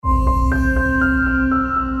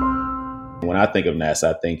when I think of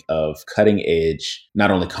NASA, I think of cutting edge,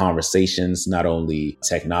 not only conversations, not only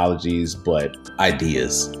technologies, but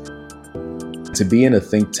ideas. To be in a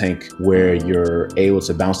think tank where you're able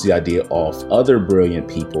to bounce the idea off other brilliant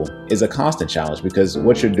people is a constant challenge because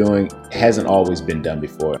what you're doing hasn't always been done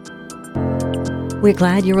before. We're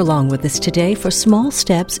glad you're along with us today for Small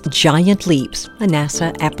Steps, Giant Leaps, a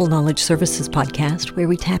NASA Apple Knowledge Services podcast where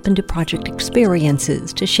we tap into project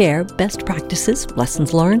experiences to share best practices,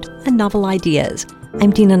 lessons learned, and novel ideas.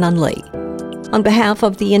 I'm Dina Nunley. On behalf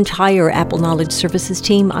of the entire Apple Knowledge Services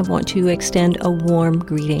team, I want to extend a warm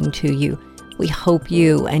greeting to you. We hope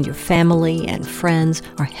you and your family and friends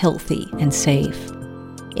are healthy and safe.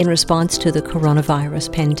 In response to the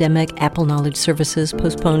coronavirus pandemic, Apple Knowledge Services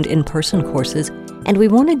postponed in-person courses, and we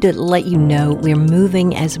wanted to let you know we're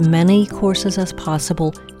moving as many courses as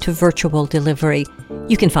possible to virtual delivery.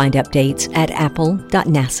 You can find updates at apple.nasa.gov.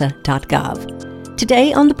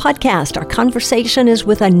 Today on the podcast, our conversation is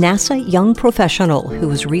with a NASA young professional who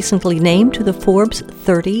was recently named to the Forbes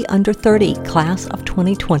 30 Under 30 class of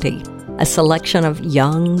 2020. A selection of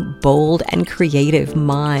young, bold, and creative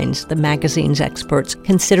minds the magazine's experts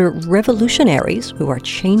consider revolutionaries who are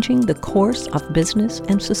changing the course of business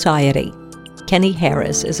and society. Kenny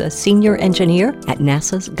Harris is a senior engineer at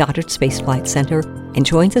NASA's Goddard Space Flight Center and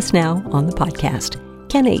joins us now on the podcast.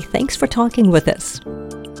 Kenny, thanks for talking with us.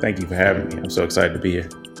 Thank you for having me. I'm so excited to be here.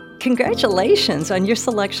 Congratulations on your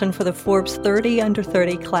selection for the Forbes 30 Under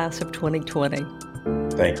 30 class of 2020.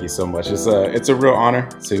 Thank you so much. It's a real honor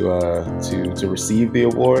to receive the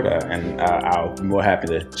award, and I'll be more happy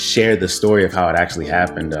to share the story of how it actually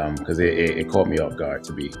happened because it caught me off guard,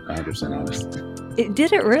 to be 100% honest.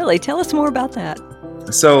 Did it really? Tell us more about that.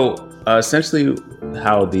 So essentially,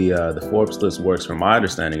 how the Forbes list works, from my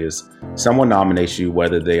understanding, is someone nominates you,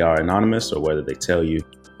 whether they are anonymous or whether they tell you.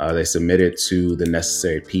 They submit it to the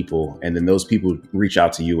necessary people, and then those people reach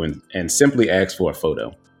out to you and simply ask for a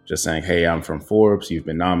photo. Just saying, hey, I'm from Forbes, you've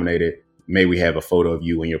been nominated. May we have a photo of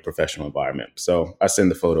you in your professional environment? So I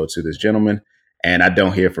send the photo to this gentleman and I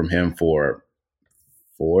don't hear from him for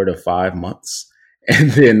 4 to 5 months.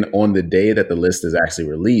 And then on the day that the list is actually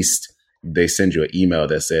released, they send you an email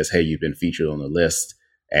that says, hey, you've been featured on the list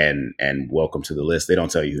and welcome to the list. They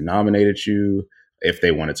don't tell you who nominated you, if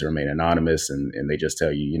they wanted to remain anonymous, and they just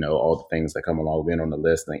tell you, all the things that come along with being on the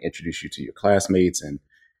list, and they introduce you to your classmates.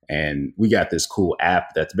 And we got this cool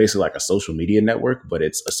app that's basically like a social media network, but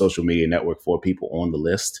it's a social media network for people on the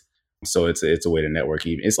list. So it's a way to network.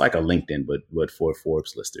 Even it's like a LinkedIn, but for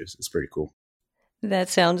Forbes listers. It's pretty cool. That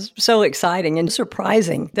sounds so exciting and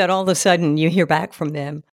surprising that all of a sudden you hear back from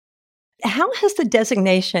them. How has the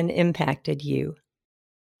designation impacted you?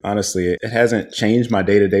 Honestly, it hasn't changed my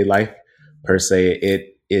day-to-day life per se.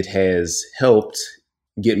 It has helped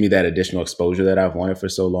get me that additional exposure that I've wanted for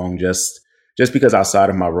so long. Just because outside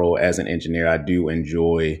of my role as an engineer, I do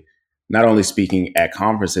enjoy not only speaking at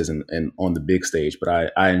conferences and on the big stage,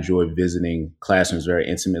 but I enjoy visiting classrooms very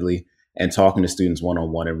intimately and talking to students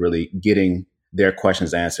one-on-one and really getting their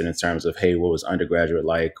questions answered in terms of, hey, what was undergraduate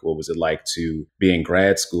like? What was it like to be in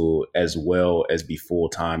grad school as well as be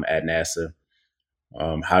full-time at NASA?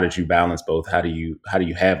 How did you balance both? How do you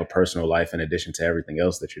have a personal life in addition to everything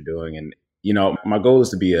else that you're doing? And, my goal is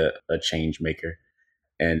to be a change maker.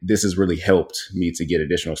 And this has really helped me to get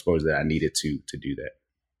additional exposure that I needed to do that.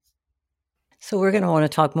 So we're going to want to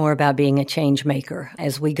talk more about being a change maker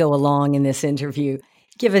as we go along in this interview.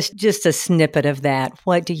 Give us just a snippet of that.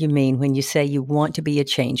 What do you mean when you say you want to be a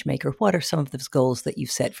change maker? What are some of those goals that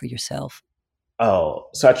you've set for yourself? Oh,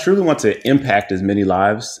 so I truly want to impact as many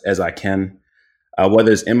lives as I can,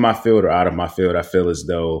 whether it's in my field or out of my field. I feel as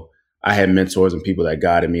though I had mentors and people that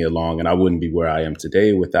guided me along, and I wouldn't be where I am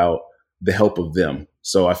today without the help of them.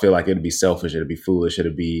 So I feel like it'd be selfish, it'd be foolish,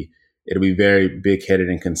 it'd be very big-headed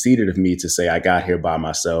and conceited of me to say I got here by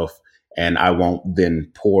myself and I won't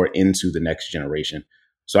then pour into the next generation.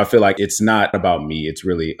 So I feel like it's not about me. It's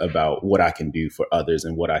really about what I can do for others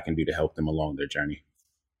and what I can do to help them along their journey.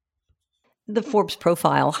 The Forbes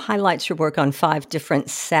profile highlights your work on 5 different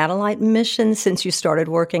satellite missions since you started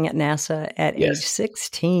working at NASA at age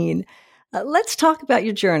 16. Let's talk about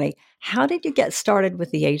your journey. How did you get started with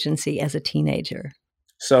the agency as a teenager?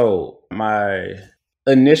 So my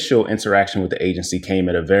initial interaction with the agency came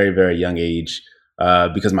at a very, very young age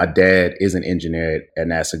because my dad is an engineer at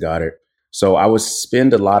NASA Goddard. So I would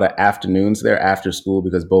spend a lot of afternoons there after school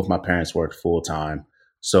because both my parents worked full time.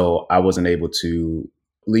 So I wasn't able to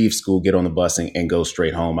leave school, get on the bus and go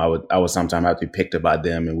straight home. I would sometimes have to be picked up by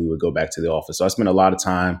them and we would go back to the office. So I spent a lot of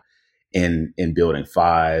time in building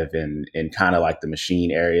 5 and kind of like the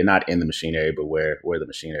machine area, not in the machine area, but where the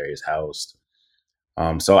machine area is housed.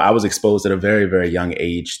 So I was exposed at a very, very young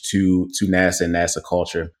age to NASA and NASA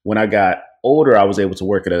culture. When I got older, I was able to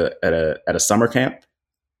work at a summer camp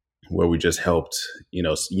where we just helped,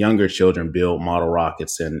 younger children build model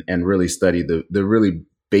rockets and really study the really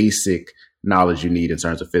basic knowledge you need in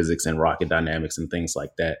terms of physics and rocket dynamics and things like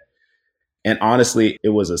that. And honestly, it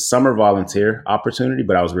was a summer volunteer opportunity,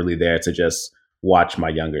 but I was really there to just watch my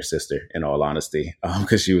younger sister, in all honesty,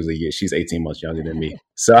 because she's 18 months younger than me.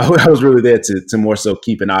 So I was really there to more so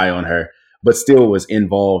keep an eye on her, but still was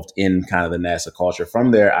involved in kind of the NASA culture. From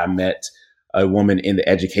there, I met a woman in the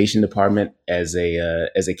education department as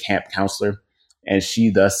a camp counselor, and she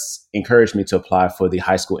thus encouraged me to apply for the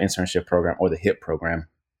high school internship program, or the HIP program.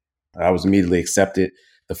 I was immediately accepted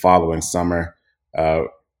the following summer.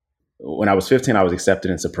 When I was 15, I was accepted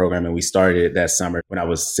into the program, and we started that summer when I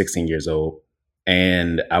was 16 years old.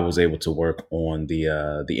 And I was able to work on the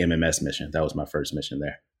MMS mission. That was my first mission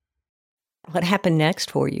there. What happened next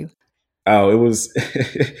for you? Oh, it was,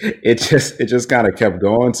 it just kind of kept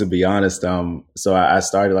going, to be honest. So I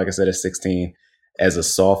started, like I said, at 16 as a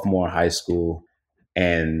sophomore in high school.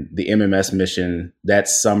 And the MMS mission that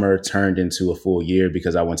summer turned into a full year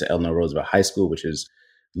because I went to Eleanor Roosevelt High School, which is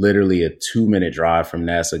literally a 2-minute drive from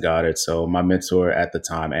NASA Goddard. So my mentor at the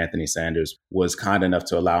time, Anthony Sanders, was kind enough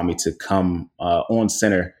to allow me to come on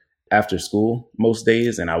center after school most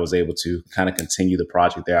days. And I was able to kind of continue the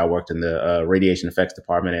project there. I worked in the radiation effects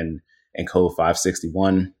department and code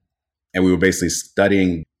 561. And we were basically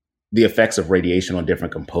studying the effects of radiation on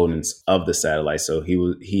different components of the satellite. So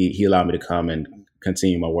he allowed me to come and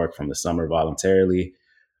continue my work from the summer voluntarily.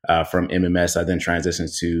 From MMS, I then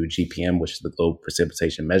transitioned to GPM, which is the Global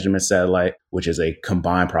Precipitation Measurement Satellite, which is a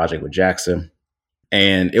combined project with JAXA.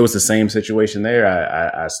 And it was the same situation there.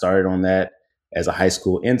 I started on that as a high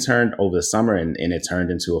school intern over the summer, and it turned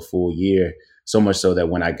into a full year, so much so that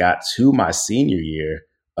when I got to my senior year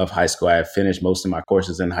of high school, I had finished most of my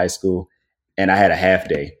courses in high school, and I had a half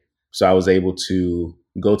day. So I was able to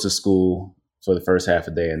go to school for the first half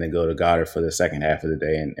of the day and then go to Goddard for the second half of the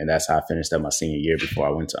day. And that's how I finished up my senior year before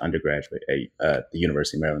I went to undergraduate at the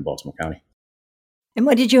University of Maryland, Baltimore County. And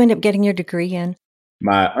what did you end up getting your degree in?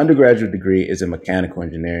 My undergraduate degree is in mechanical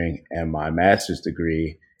engineering, and my master's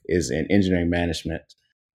degree is in engineering management.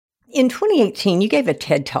 In 2018, you gave a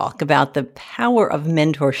TED Talk about the power of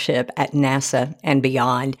mentorship at NASA and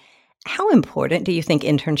beyond. How important do you think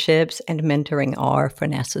internships and mentoring are for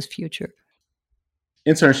NASA's future?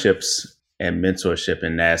 Internships and mentorship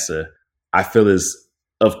in NASA, I feel, is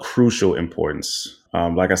of crucial importance.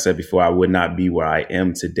 Like I said before, I would not be where I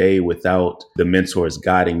am today without the mentors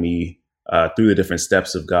guiding me through the different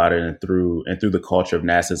steps of Goddard and through the culture of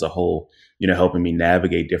NASA as a whole. Helping me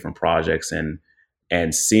navigate different projects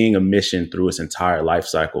and seeing a mission through its entire life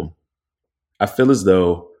cycle. I feel as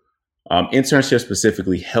though internships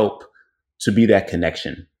specifically help to be that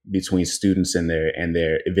connection between students and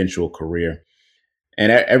their eventual career. And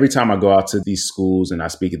every time I go out to these schools and I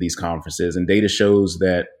speak at these conferences, and data shows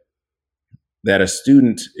that a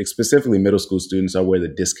student, specifically middle school students, are where the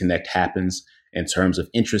disconnect happens in terms of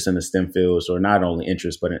interest in the STEM fields, or not only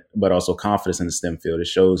interest, but also confidence in the STEM field. It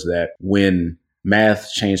shows that when math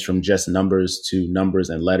changed from just numbers to numbers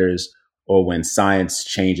and letters, or when science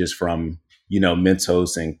changes from,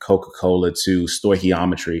 Mentos and Coca-Cola to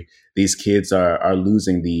stoichiometry, these kids are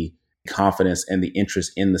losing the confidence and the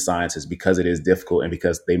interest in the sciences because it is difficult and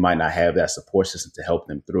because they might not have that support system to help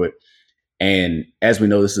them through it. And as we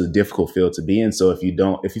know, this is a difficult field to be in. So if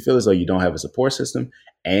you feel as though you don't have a support system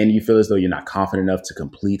and you feel as though you're not confident enough to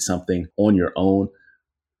complete something on your own,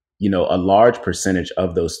 a large percentage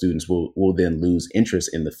of those students will then lose interest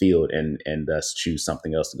in the field and thus choose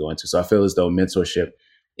something else to go into. So I feel as though mentorship,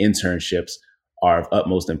 internships are of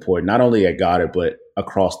utmost importance, not only at Goddard, but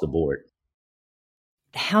across the board.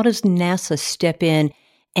 How does NASA step in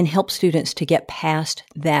and help students to get past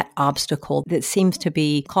that obstacle that seems to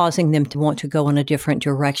be causing them to want to go in a different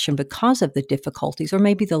direction because of the difficulties or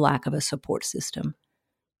maybe the lack of a support system?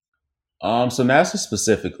 So NASA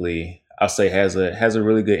specifically, I'll say, has a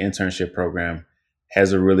really good internship program,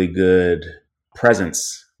 has a really good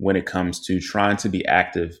presence when it comes to trying to be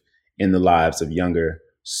active in the lives of younger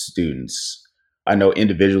students. I know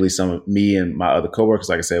individually, some of me and my other coworkers,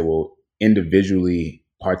 like I said, will individually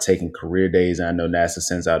partake in career days. And I know NASA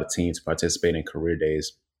sends out a team to participate in career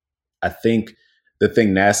days. I think the thing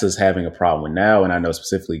NASA is having a problem with now, and I know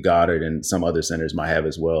specifically Goddard and some other centers might have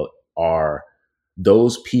as well, are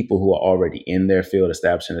those people who are already in their field,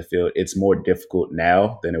 established in the field. It's more difficult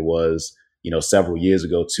now than it was, several years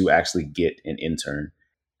ago to actually get an intern.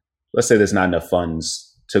 Let's say there's not enough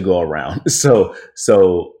funds to go around. So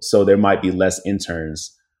there might be less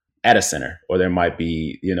interns at a center, or there might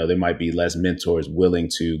be less mentors willing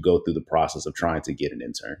to go through the process of trying to get an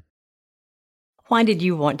intern. Why did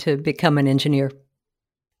you want to become an engineer?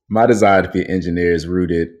 My desire to be an engineer is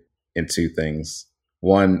rooted in two things.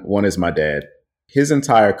 One is my dad. His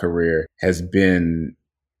entire career has been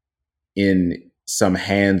in some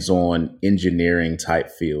hands-on engineering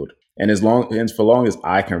type field. And for long as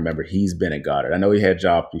I can remember, he's been at Goddard. I know he had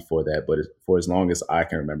jobs before that, but for as long as I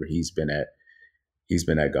can remember, he's been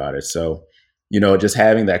at Goddard. So, just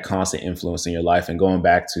having that constant influence in your life and going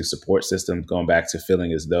back to support systems, going back to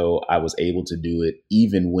feeling as though I was able to do it,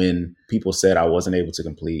 even when people said I wasn't able to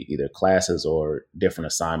complete either classes or different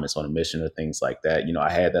assignments on a mission or things like that.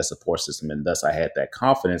 I had that support system, and thus I had that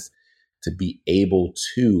confidence to be able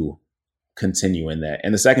to continue in that.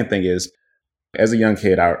 And the second thing is, as a young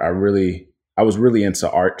kid, I was really into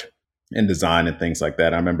art and design and things like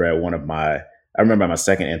that. I remember my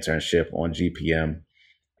second internship on GPM,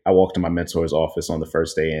 I walked to my mentor's office on the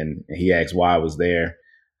first day, and he asked why I was there.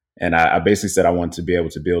 And I basically said I wanted to be able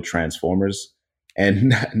to build transformers,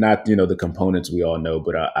 and not the components we all know,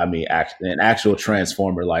 but I mean an actual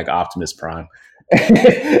transformer like Optimus Prime.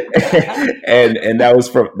 and that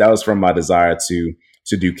was from my desire to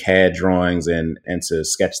do CAD drawings and to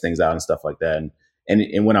sketch things out and stuff like that.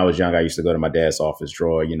 And when I was young, I used to go to my dad's office,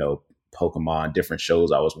 draw, Pokemon, different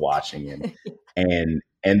shows I was watching,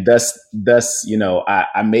 and thus,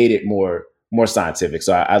 I made it more scientific.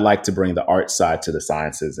 So I like to bring the art side to the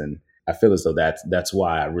sciences, and I feel as though that's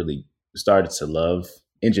why I really started to love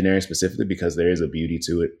engineering specifically, because there is a beauty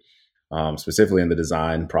to it, specifically in the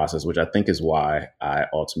design process, which I think is why I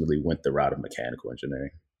ultimately went the route of mechanical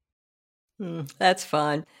engineering. That's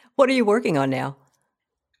fun. What are you working on now?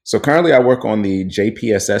 So currently I work on the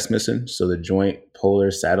JPSS mission, so the Joint Polar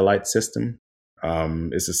Satellite System.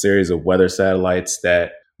 It's a series of weather satellites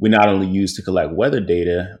that we not only use to collect weather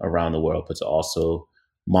data around the world, but to also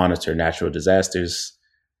monitor natural disasters.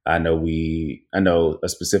 I know a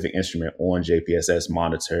specific instrument on JPSS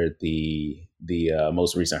monitored the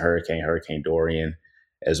most recent Hurricane Dorian,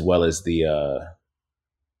 as well as the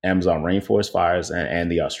Amazon rainforest fires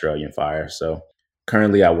and the Australian fire. So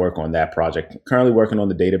currently I work on that project, currently working on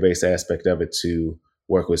the database aspect of it to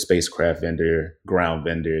work with spacecraft ground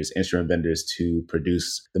vendors, instrument vendors to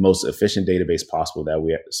produce the most efficient database possible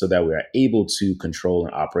so that we are able to control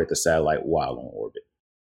and operate the satellite while on orbit.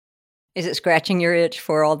 Is it scratching your itch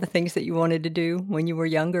for all the things that you wanted to do when you were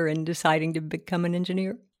younger and deciding to become an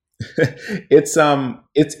engineer? It's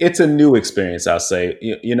a new experience, I'll say.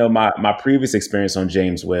 My previous experience on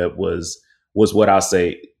James Webb was what I'll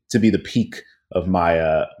say to be the peak of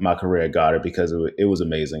my career at Goddard, because it was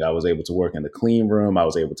amazing. I was able to work in the clean room. I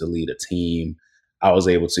was able to lead a team. I was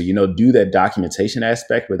able to, do that documentation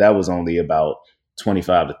aspect, but that was only about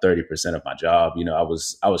 25 to 30% of my job. I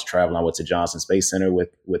was traveling. I went to Johnson Space Center with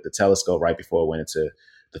the telescope right before I went into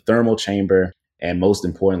the thermal chamber. And most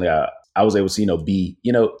importantly, I was able to,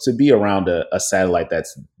 be around a satellite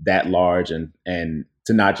that's that large and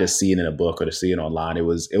to not just see it in a book or to see it online. It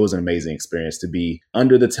was an amazing experience to be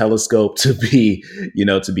under the telescope, to be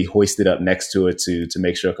hoisted up next to it, to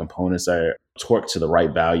make sure components are torqued to the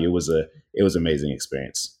right value. It was an amazing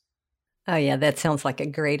experience. Oh yeah, that sounds like a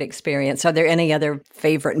great experience. Are there any other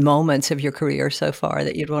favorite moments of your career so far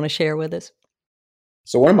that you'd want to share with us?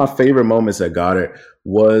 So one of my favorite moments at Goddard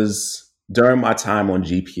was during my time on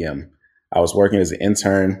GPM. I was working as an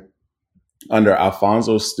intern under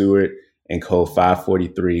Alfonso Stewart in Code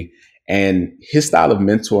 543. And his style of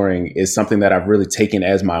mentoring is something that I've really taken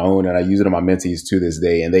as my own, and I use it on my mentees to this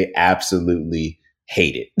day, and they absolutely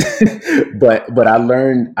hate it. but I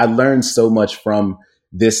learned so much from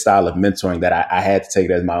this style of mentoring that I had to take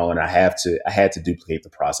it as my own. I had to duplicate the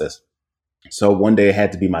process. So one day it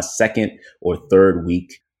had to be my second or third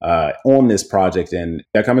week on this project, and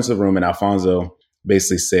I come into the room and Alfonso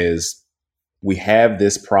basically says, we have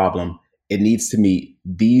this problem. It needs to meet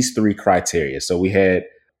these three criteria. So we had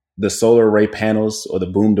the solar array panels or the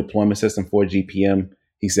boom deployment system for GPM.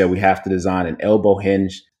 He said we have to design an elbow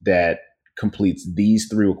hinge that completes these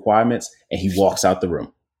three requirements, and he walks out the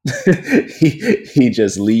room. he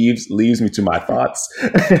just leaves me to my thoughts.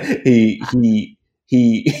 He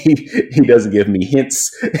doesn't give me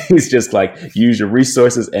hints. He's just like, use your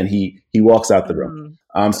resources, and he walks out the room.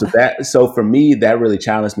 So for me, that really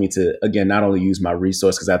challenged me to, again, not only use my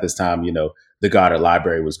resource, because at this time, the Goddard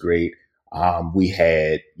library was great. We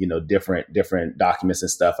had, different documents and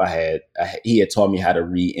stuff. He had taught me how to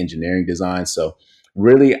read engineering design. So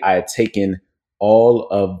really, I had taken all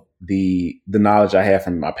of the knowledge I had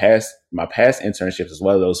from my past internships, as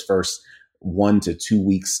well as those first 1 to 2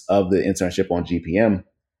 weeks of the internship on GPM.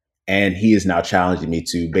 And he is now challenging me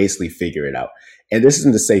to basically figure it out. And this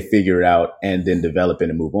isn't to say figure it out and then develop it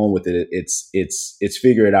and move on with it. It's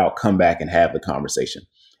figure it out, come back and have the conversation.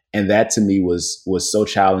 And that to me was so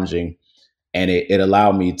challenging, and it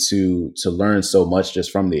allowed me to learn so much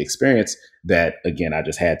just from the experience that, again, I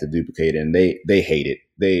just had to duplicate it. And they hate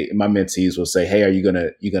it. My mentees will say, "Hey, are you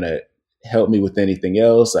gonna help me with anything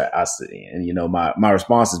else?" I say, and my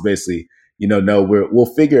response is basically, no,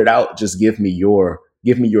 we'll figure it out. Just give me your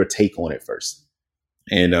take on it first.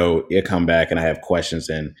 And it come back and I have questions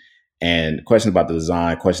and questions about the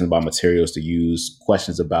design, questions about materials to use,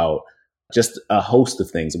 questions about just a host of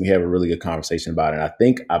things. And we have a really good conversation about it. And I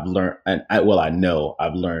think I've learned, I know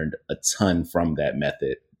I've learned a ton from that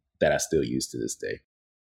method that I still use to this day.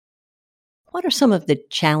 What are some of the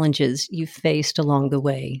challenges you faced along the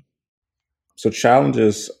way? So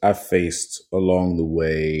challenges I faced along the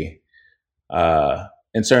way,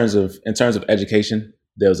 in terms of education,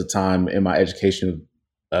 there was a time in my education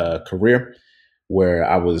career where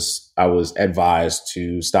I was advised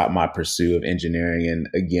to stop my pursuit of engineering, and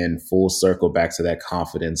again, full circle back to that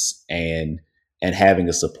confidence and having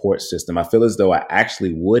a support system. I feel as though I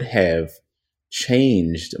actually would have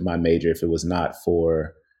changed my major if it was not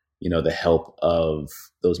for the help of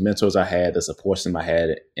those mentors I had, the support system I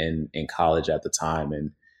had in college at the time,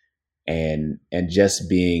 and just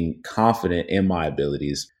being confident in my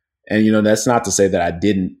abilities. And that's not to say that I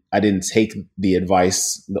didn't take the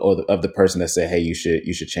advice of the person that said, "Hey, you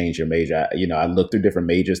should change your major." I looked through different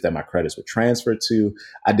majors that my credits would transfer to.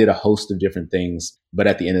 I did a host of different things, but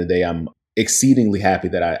at the end of the day, I'm exceedingly happy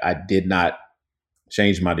that I did not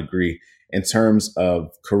change my degree. In terms of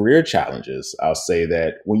career challenges, I'll say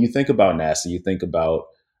that when you think about NASA, you think about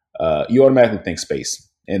you automatically think space.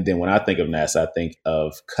 And then when I think of NASA, I think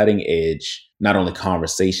of cutting edge, not only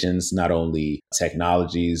conversations, not only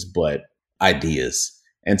technologies, but ideas.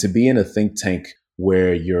 And to be in a think tank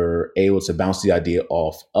where you're able to bounce the idea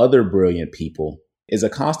off other brilliant people is a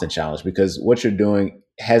constant challenge, because what you're doing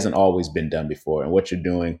hasn't always been done before. And what you're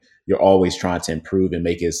doing, you're always trying to improve and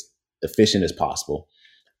make it as efficient as possible,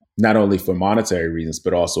 not only for monetary reasons,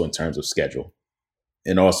 but also in terms of schedule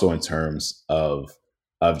and also in terms of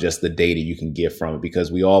just the data you can get from it,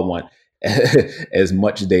 because we all want as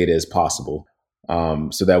much data as possible,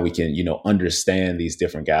 so that we can, understand these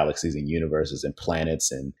different galaxies and universes and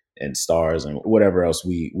planets and stars and whatever else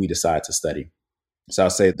we decide to study. So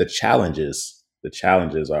I'll say the challenges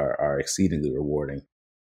are exceedingly rewarding.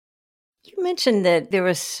 You mentioned that there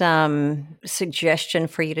was some suggestion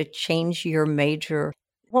for you to change your major.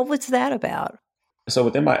 What was that about? So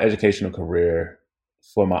within my educational career,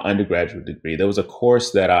 for my undergraduate degree, there was a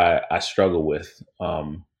course that I struggled with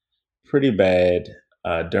pretty bad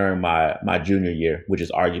during my junior year, which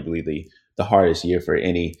is arguably the hardest year for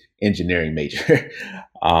any engineering major.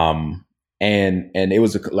 And it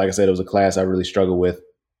was like I said, it was a class I really struggled with,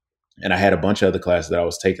 and I had a bunch of other classes that I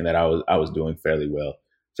was taking that I was doing fairly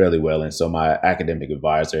well. And so my academic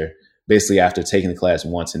advisor, basically after taking the class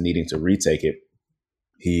once and needing to retake it,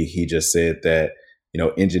 he just said that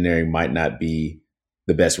engineering might not be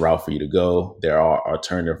the best route for you to go. There are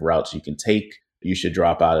alternative routes you can take. You should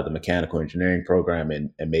drop out of the mechanical engineering program and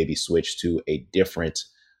maybe switch to a different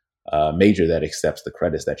major that accepts the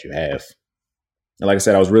credits that you have. And like I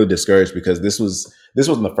said, I was really discouraged because this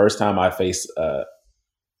wasn't the first time I faced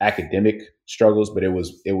academic struggles, but it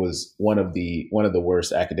was one of the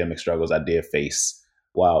worst academic struggles I did face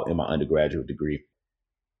while in my undergraduate degree.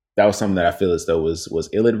 That was something that I feel as though was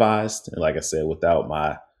ill-advised. And like I said, without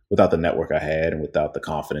the network I had and without the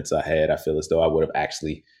confidence I had, I feel as though I would have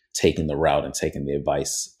actually taken the route and taken the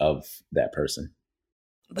advice of that person.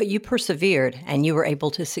 But you persevered and you were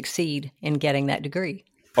able to succeed in getting that degree.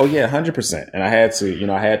 Oh yeah, 100%. And I had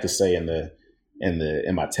to say in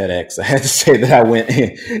my TEDx, I had to say that I went,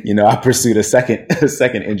 I pursued a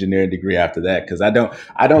second engineering degree after that, because I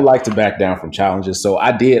don't like to back down from challenges. So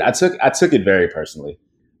I did. I took it very personally.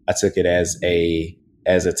 I took it as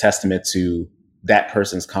a testament to that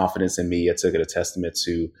person's confidence in me. I took it a testament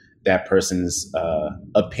to that person's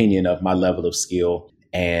opinion of my level of skill,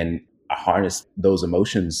 and I harnessed those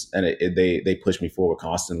emotions, and they push me forward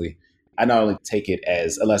constantly. I not only take it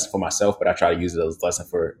as a lesson for myself, but I try to use it as a lesson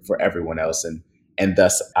for everyone else, and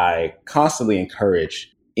thus I constantly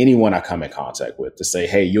encourage anyone I come in contact with to say,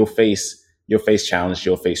 "Hey, you'll face challenges,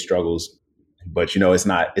 you'll face struggles, but it's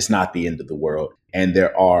not the end of the world, and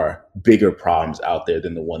there are bigger problems out there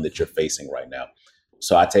than the one that you're facing right now."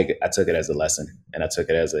 So I took it as a lesson, and I took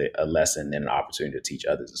it as a lesson and an opportunity to teach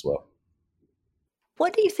others as well.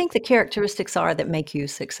 What do you think the characteristics are that make you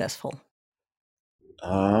successful?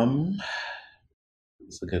 That's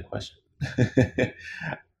a good question.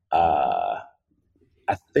 Uh,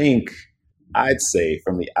 I think I'd say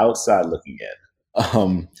from the outside looking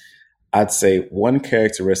in, I'd say one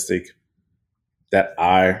characteristic that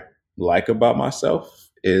I like about myself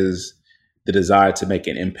is the desire to make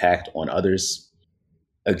an impact on others.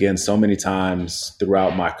 Again, so many times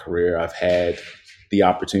throughout my career, I've had the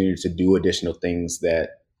opportunity to do additional things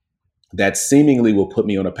that seemingly will put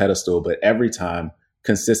me on a pedestal, but every time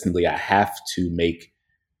consistently I have to make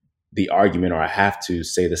the argument, or I have to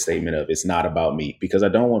say the statement of it's not about me, because I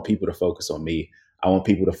don't want people to focus on me. I want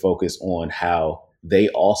people to focus on how they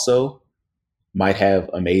also might have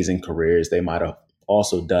amazing careers. They might have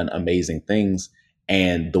also done amazing things.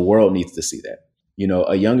 And the world needs to see that.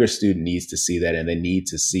 A younger student needs to see that, and they need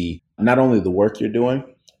to see not only the work you're doing,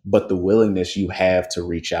 but the willingness you have to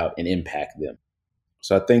reach out and impact them.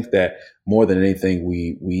 So I think that more than anything,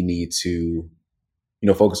 we need to,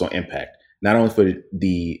 focus on impact, not only for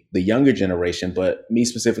the younger generation, but me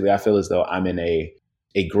specifically. I feel as though I'm in a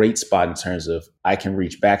great spot in terms of I can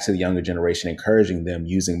reach back to the younger generation, encouraging them,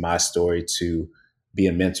 using my story to be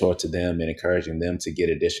a mentor to them, and encouraging them to get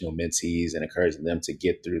additional mentees, and encouraging them to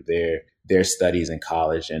get through their studies in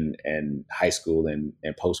college and high school and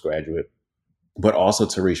postgraduate, but also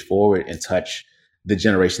to reach forward and touch the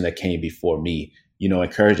generation that came before me,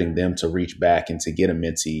 encouraging them to reach back and to get a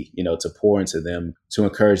mentee, to pour into them, to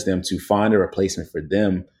encourage them to find a replacement for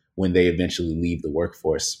them when they eventually leave the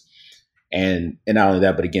workforce. And not only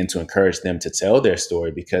that, but again, to encourage them to tell their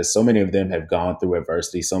story, because so many of them have gone through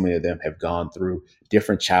adversity. So many of them have gone through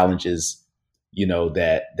different challenges,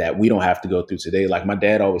 that we don't have to go through today. Like my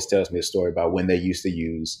dad always tells me a story about when they used to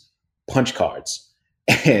use punch cards.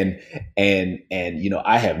 And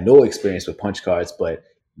I have no experience with punch cards, but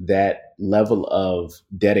that level of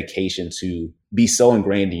dedication to be so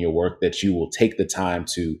ingrained in your work that you will take the time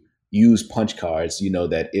to use punch cards,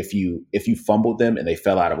 that if you fumbled them and they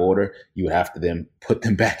fell out of order, you would have to then put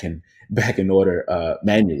them back in order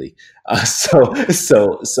manually. So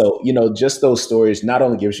just those stories not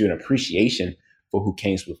only gives you an appreciation for who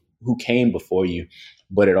came before you,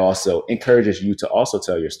 but it also encourages you to also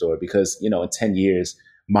tell your story, because in 10 years,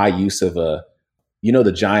 my use of the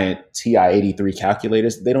giant TI-83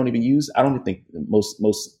 calculators, they don't even use. I don't even think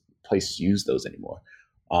most places use those anymore.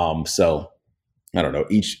 So I don't know.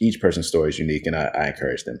 Each person's story is unique, and I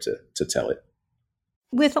encourage them to tell it.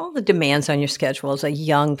 With all the demands on your schedule as a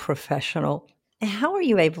young professional, how are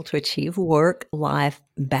you able to achieve work-life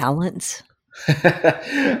balance?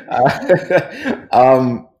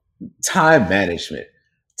 Time management.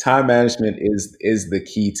 Time management is the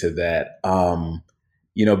key to that.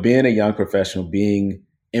 Being a young professional, being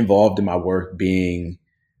involved in my work, being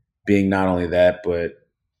not only that, but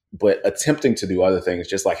attempting to do other things,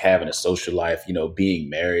 just like having a social life, being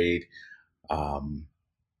married.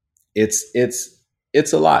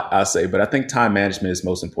 It's a lot, I'll say, but I think time management is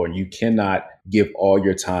most important. You cannot give all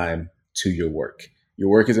your time to your work. Your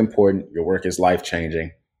work is important. Your work is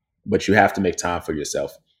life-changing, but you have to make time for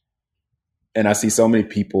yourself. And I see so many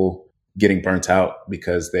people getting burnt out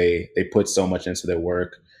because they put so much into their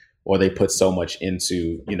work, or they put so much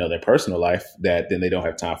into, their personal life, that then they don't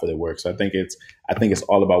have time for their work. So I think it's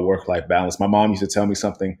all about work-life balance. My mom used to tell me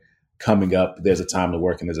something coming up: there's a time to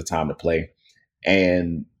work and there's a time to play.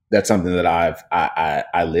 And that's something that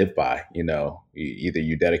I live by. Either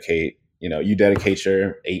you dedicate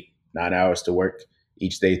your 8-9 hours to work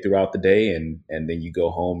each day throughout the day, and then you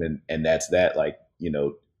go home and that's that. Like,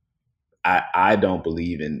 I don't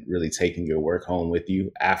believe in really taking your work home with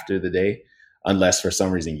you after the day, unless for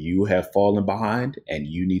some reason you have fallen behind and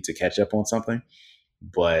you need to catch up on something.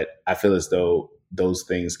 But I feel as though those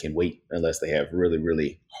things can wait unless they have really,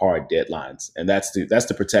 really hard deadlines. And that's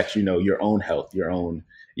to protect, your own health, your own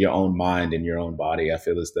mind and your own body. I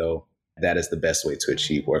feel as though that is the best way to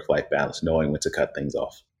achieve work-life balance, knowing when to cut things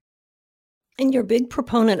off. And you're a big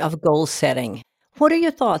proponent of goal setting. What are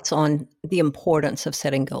your thoughts on the importance of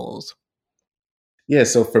setting goals? Yeah,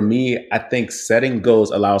 so for me, I think setting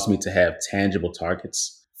goals allows me to have tangible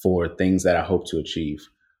targets for things that I hope to achieve.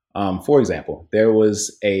 For example, there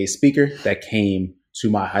was a speaker that came to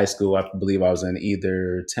my high school. I believe I was in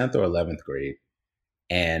either 10th or 11th grade.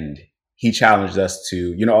 And he challenged us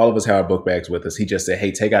to, all of us have our book bags with us. He just said,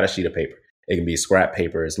 hey, take out a sheet of paper. It can be scrap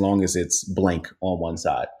paper as long as it's blank on one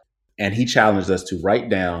side. And he challenged us to write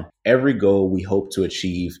down every goal we hope to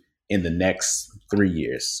achieve in the next 3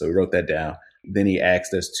 years. So we wrote that down. Then he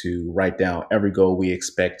asked us to write down every goal we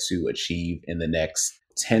expect to achieve in the next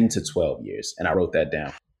 10 to 12 years. And I wrote that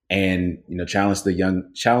down. And, challenged the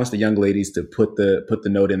young ladies to put the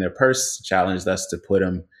note in their purse, challenged us to put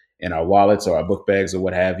them in our wallets or our book bags or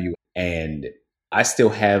what have you. And I still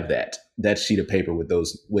have that sheet of paper with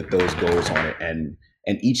those goals on it. And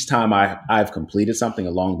each time I've completed something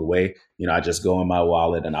along the way, I just go in my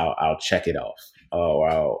wallet and I'll check it off.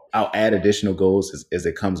 Or I'll add additional goals as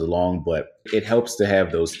it comes along. But it helps to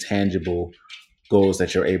have those tangible goals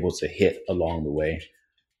that you're able to hit along the way.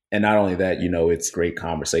 And not only that, it's great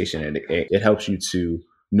conversation, and it helps you to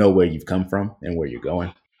know where you've come from and where you're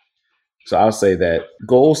going. So I'll say that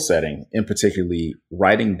goal setting, and particularly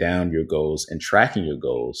writing down your goals and tracking your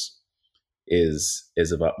goals, is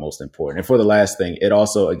of utmost importance. And for the last thing, it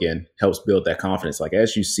also, again, helps build that confidence. Like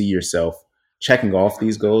as you see yourself checking off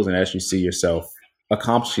these goals, and as you see yourself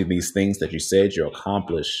accomplishing these things that you said you'll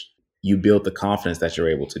accomplish, you build the confidence that you're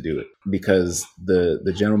able to do it. Because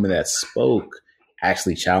the gentleman that spoke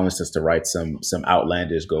actually challenged us to write some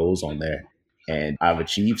outlandish goals on there, and I've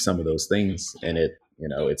achieved some of those things. And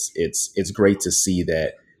it's great to see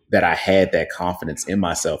that I had that confidence in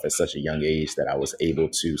myself at such a young age that I was able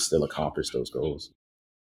to still accomplish those goals.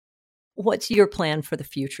 What's your plan for the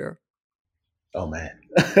future? Oh man,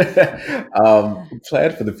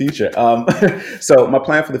 plan for the future. So my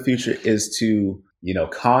plan for the future is to,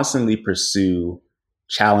 constantly pursue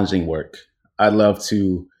challenging work. I'd love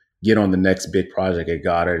to get on the next big project at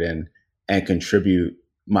Goddard and contribute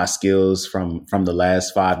my skills from the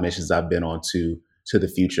last 5 missions I've been on to the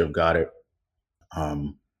future of Goddard.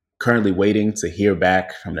 Currently waiting to hear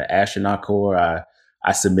back from the astronaut corps.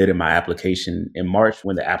 I submitted my application in March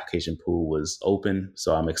when the application pool was open.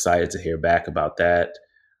 So I'm excited to hear back about that.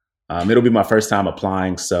 It'll be my first time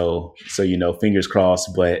applying. So, fingers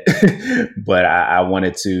crossed, but, but I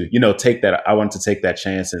wanted to, take that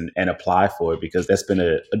chance and apply for it, because that's been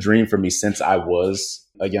a dream for me since I was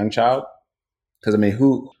a young child. Because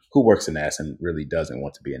who works in NASA and really doesn't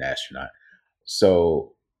want to be an astronaut?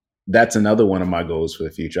 So that's another one of my goals for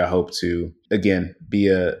the future. I hope to, again, be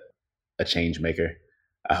a change maker.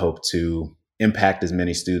 I hope to impact as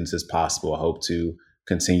many students as possible. I hope to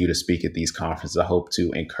continue to speak at these conferences. I hope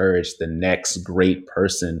to encourage the next great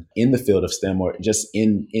person in the field of STEM, or just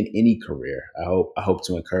in any career. I hope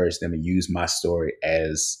to encourage them and use my story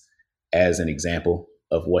as an example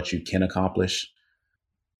of what you can accomplish.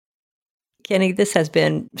 Kenny, this has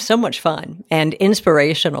been so much fun and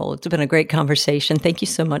inspirational. It's been a great conversation. Thank you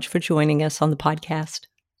so much for joining us on the podcast.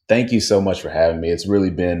 Thank you so much for having me. It's really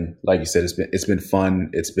been, like you said, it's been fun.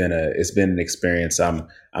 It's been an experience. I'm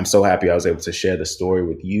so happy I was able to share the story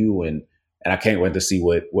with you, and I can't wait to see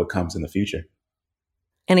what comes in the future.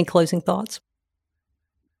 Any closing thoughts?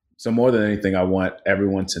 So more than anything, I want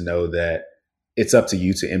everyone to know that it's up to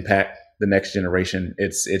you to impact the next generation.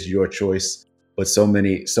 It's your choice. But so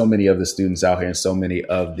many of the students out here and so many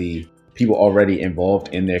of the people already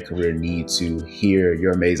involved in their career need to hear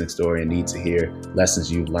your amazing story, and need to hear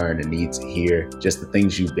lessons you've learned, and need to hear just the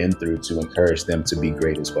things you've been through to encourage them to be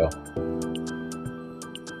great as well.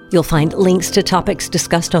 You'll find links to topics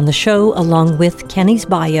discussed on the show, along with Kenny's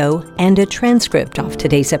bio and a transcript of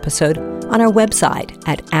today's episode on our website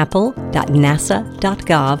at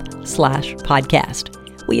apple.nasa.gov/podcast.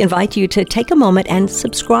 We invite you to take a moment and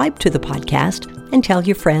subscribe to the podcast and tell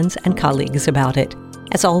your friends and colleagues about it.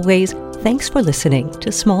 As always, thanks for listening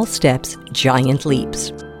to Small Steps, Giant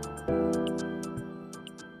Leaps.